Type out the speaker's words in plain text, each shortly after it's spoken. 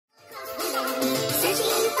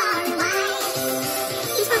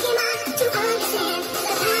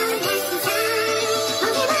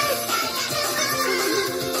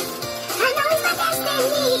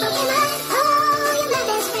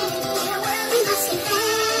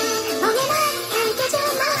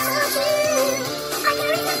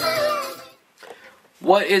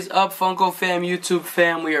What is up, Funko fam, YouTube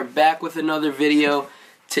fam? We are back with another video.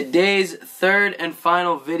 Today's third and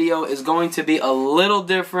final video is going to be a little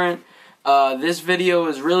different. This video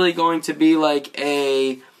is really going to be like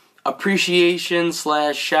a appreciation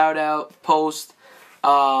slash shout out post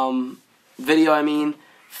video,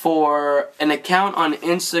 for an account on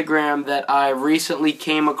Instagram that I recently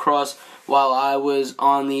came across while I was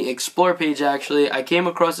on the Explore page. Actually, I came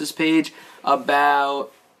across this page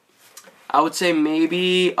about, I would say,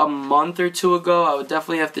 maybe a month or two ago. I would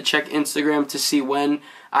definitely have to check Instagram to see when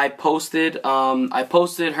I posted. I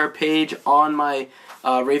posted her page on my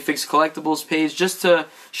Rayfix Collectibles page just to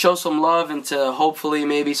show some love and to hopefully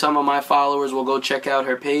maybe some of my followers will go check out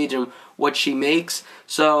her page and what she makes.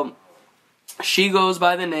 So she goes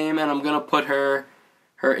by the name, and I'm going to put her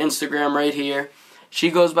Instagram right here.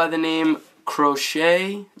 She goes by the name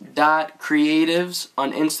Crochet.creatives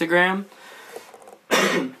on Instagram.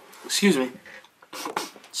 Excuse me.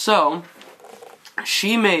 So,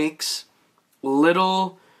 she makes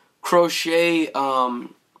little crochet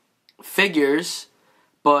figures,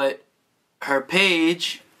 but her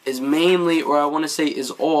page is mainly, or I want to say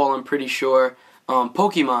is all, I'm pretty sure,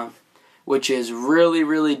 Pokemon, which is really,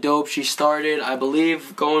 really dope. She started, I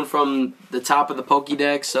believe, going from the top of the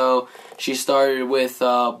Pokédex, so she started with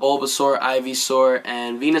Bulbasaur, Ivysaur,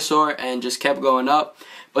 and Venusaur, and just kept going up.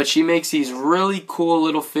 But she makes these really cool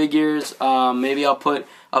little figures. Maybe I'll put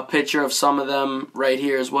a picture of some of them right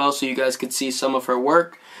here as well so you guys could see some of her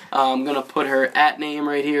work. I'm going to put her @name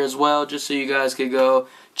right here as well just so you guys could go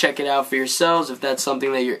check it out for yourselves. If that's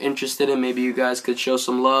something that you're interested in, maybe you guys could show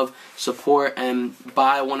some love, support, and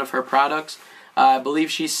buy one of her products. I believe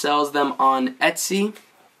she sells them on Etsy.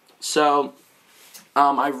 So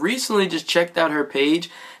I recently just checked out her page,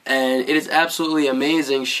 and it is absolutely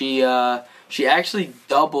amazing. She actually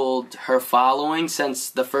doubled her following since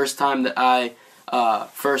the first time that I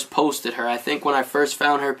first posted her. I think when I first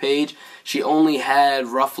found her page, she only had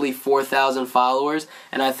roughly 4,000 followers,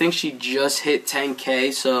 and I think she just hit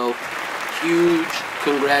 10K, so huge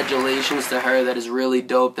congratulations to her. That is really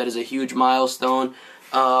dope. That is a huge milestone.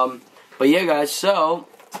 But yeah, guys, so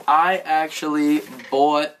I actually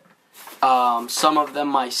bought some of them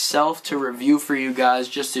myself to review for you guys,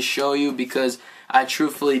 just to show you, because I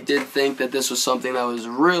truthfully did think that this was something that was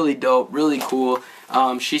really dope, really cool.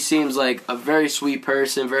 She seems like a very sweet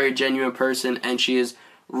person, very genuine person, and she is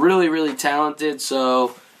really, really talented.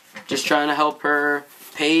 So just trying to help her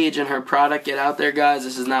page and her product get out there, guys.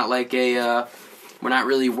 This is not like a, we're not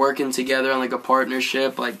really working together on like a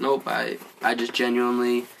partnership. Like, nope, I just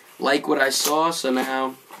genuinely like what I saw, so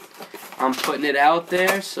now I'm putting it out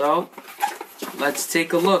there. So let's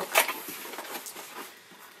take a look.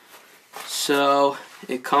 So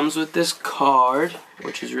it comes with this card,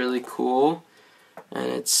 which is really cool, and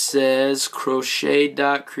it says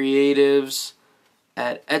Crochet.creatives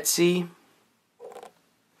at Etsy.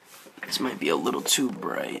 This might be a little too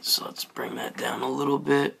bright, so let's bring that down a little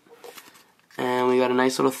bit. And we got a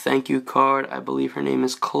nice little thank you card. I believe her name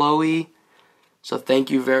is Chloe. So thank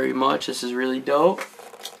you very much. This is really dope.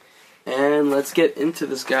 And let's get into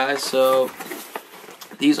this, guys. So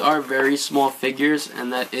these are very small figures,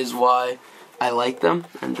 and that is why I like them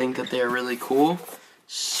and think that they're really cool.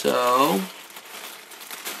 So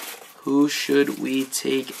who should we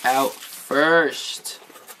take out first?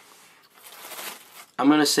 I'm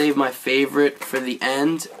going to save my favorite for the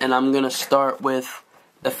end, and I'm going to start with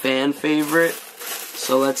the fan favorite.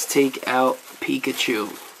 So let's take out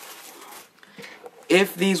Pikachu.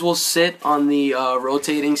 If these will sit on the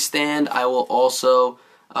rotating stand, I will also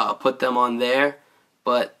put them on there.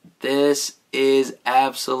 But this is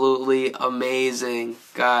absolutely amazing,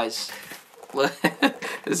 guys.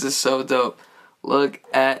 This is so dope. Look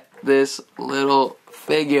at this little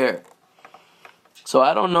figure. So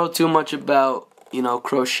I don't know too much about,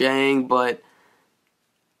 crocheting, but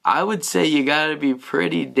I would say you gotta be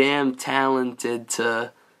pretty damn talented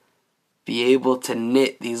to be able to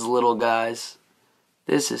knit these little guys.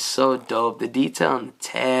 This is so dope. The detail on the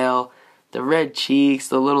tail, the red cheeks,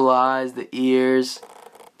 the little eyes, the ears.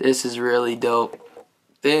 This is really dope.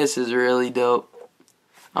 This is really dope.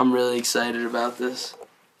 I'm really excited about this.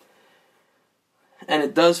 And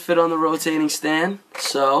it does fit on the rotating stand,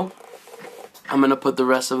 so I'm going to put the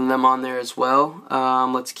rest of them on there as well.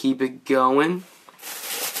 Let's keep it going.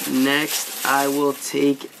 Next, I will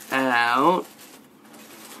take out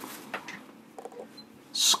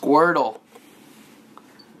Squirtle.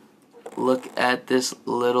 Look at this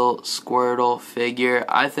little Squirtle figure.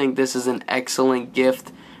 I think this is an excellent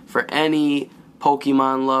gift for any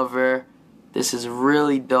Pokemon lover. This is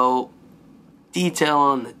really dope. Detail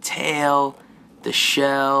on the tail, the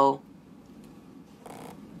shell.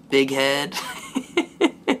 big head.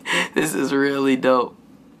 This is really dope.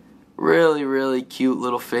 Really, really cute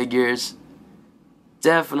little figures.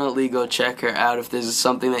 Definitely go check her out if this is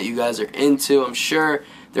something that you guys are into. I'm sure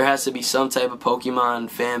there has to be some type of Pokemon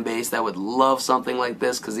fan base that would love something like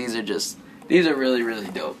this, because these are really, really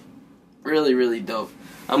dope. Really, really dope.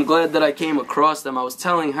 I'm glad that I came across them. I was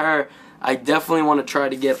telling her I definitely want to try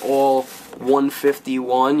to get all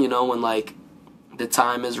 151, you know, when like the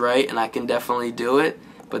time is right, and I can definitely do it.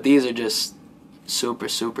 But these are just super,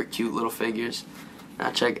 super cute little figures.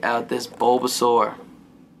 Now check out this Bulbasaur.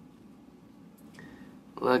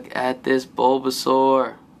 Look at this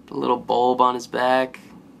Bulbasaur. The little bulb on his back.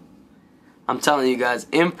 I'm telling you guys,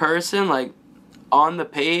 in person, like on the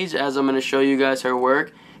page, as I'm going to show you guys her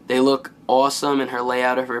work, they look awesome, and her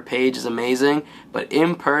layout of her page is amazing. But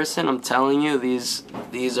in person, I'm telling you, these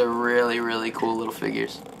are really, really cool little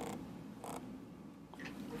figures.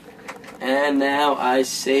 And now I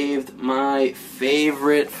saved my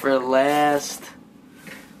favorite for last.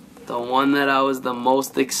 The one that I was the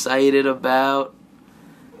most excited about.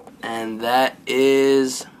 And that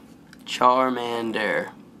is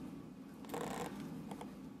Charmander.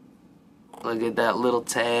 Look at that little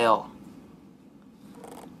tail.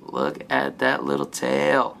 Look at that little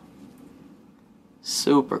tail.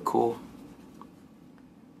 Super cool.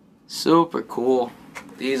 Super cool.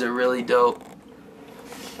 These are really dope.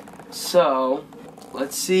 So,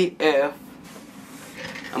 let's see if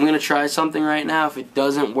I'm going to try something right now. If it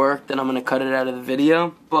doesn't work, then I'm going to cut it out of the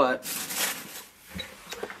video. But,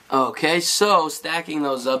 okay, so stacking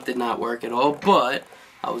those up did not work at all. But,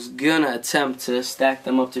 I was going to attempt to stack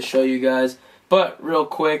them up to show you guys. But, real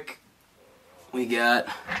quick, we got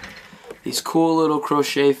these cool little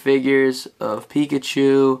crochet figures of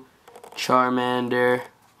Pikachu, Charmander.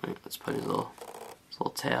 Let's put his little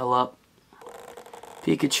tail up.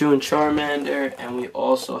 Pikachu and Charmander, and we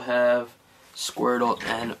also have Squirtle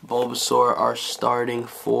and Bulbasaur, our starting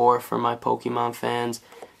four for my Pokemon fans.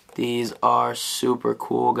 These are super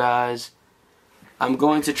cool, guys. I'm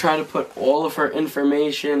going to try to put all of her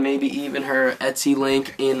information, maybe even her Etsy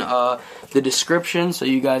link, in the description so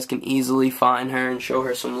you guys can easily find her and show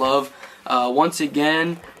her some love. Once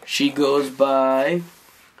again, she goes by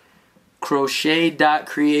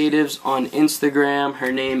Crochet.creatives on Instagram.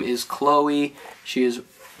 Her name is Chloe. She is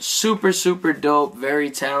super, super dope, very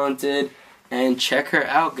talented, and check her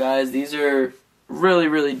out, guys. These are really,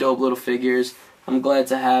 really dope little figures. I'm glad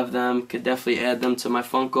to have them. Could definitely add them to my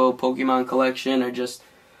Funko Pokemon collection, or just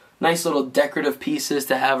nice little decorative pieces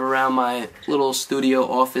to have around my little studio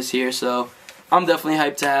office here. So I'm definitely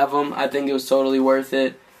hyped to have them. I think it was totally worth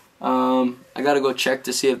it. I gotta go check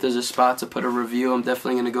to see if there's a spot to put a review. I'm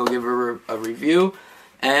definitely gonna go give her a review.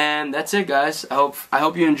 And that's it, guys. I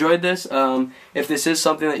hope you enjoyed this. If this is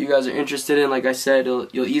something that you guys are interested in, like I said,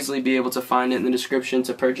 you'll easily be able to find it in the description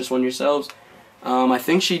to purchase one yourselves. I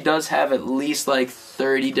think she does have at least like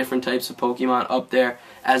 30 different types of Pokemon up there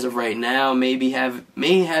as of right now. May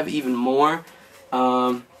have even more.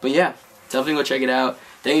 But yeah, definitely go check it out.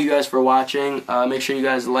 Thank you guys for watching. Make sure you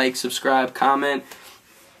guys like, subscribe, comment.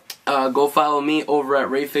 Go follow me over at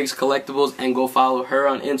Rayfigs Collectibles, and go follow her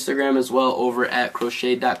on Instagram as well over at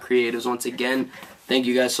Crochet.creatives. Once again, thank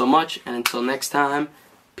you guys so much, and until next time,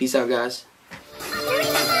 peace out, guys.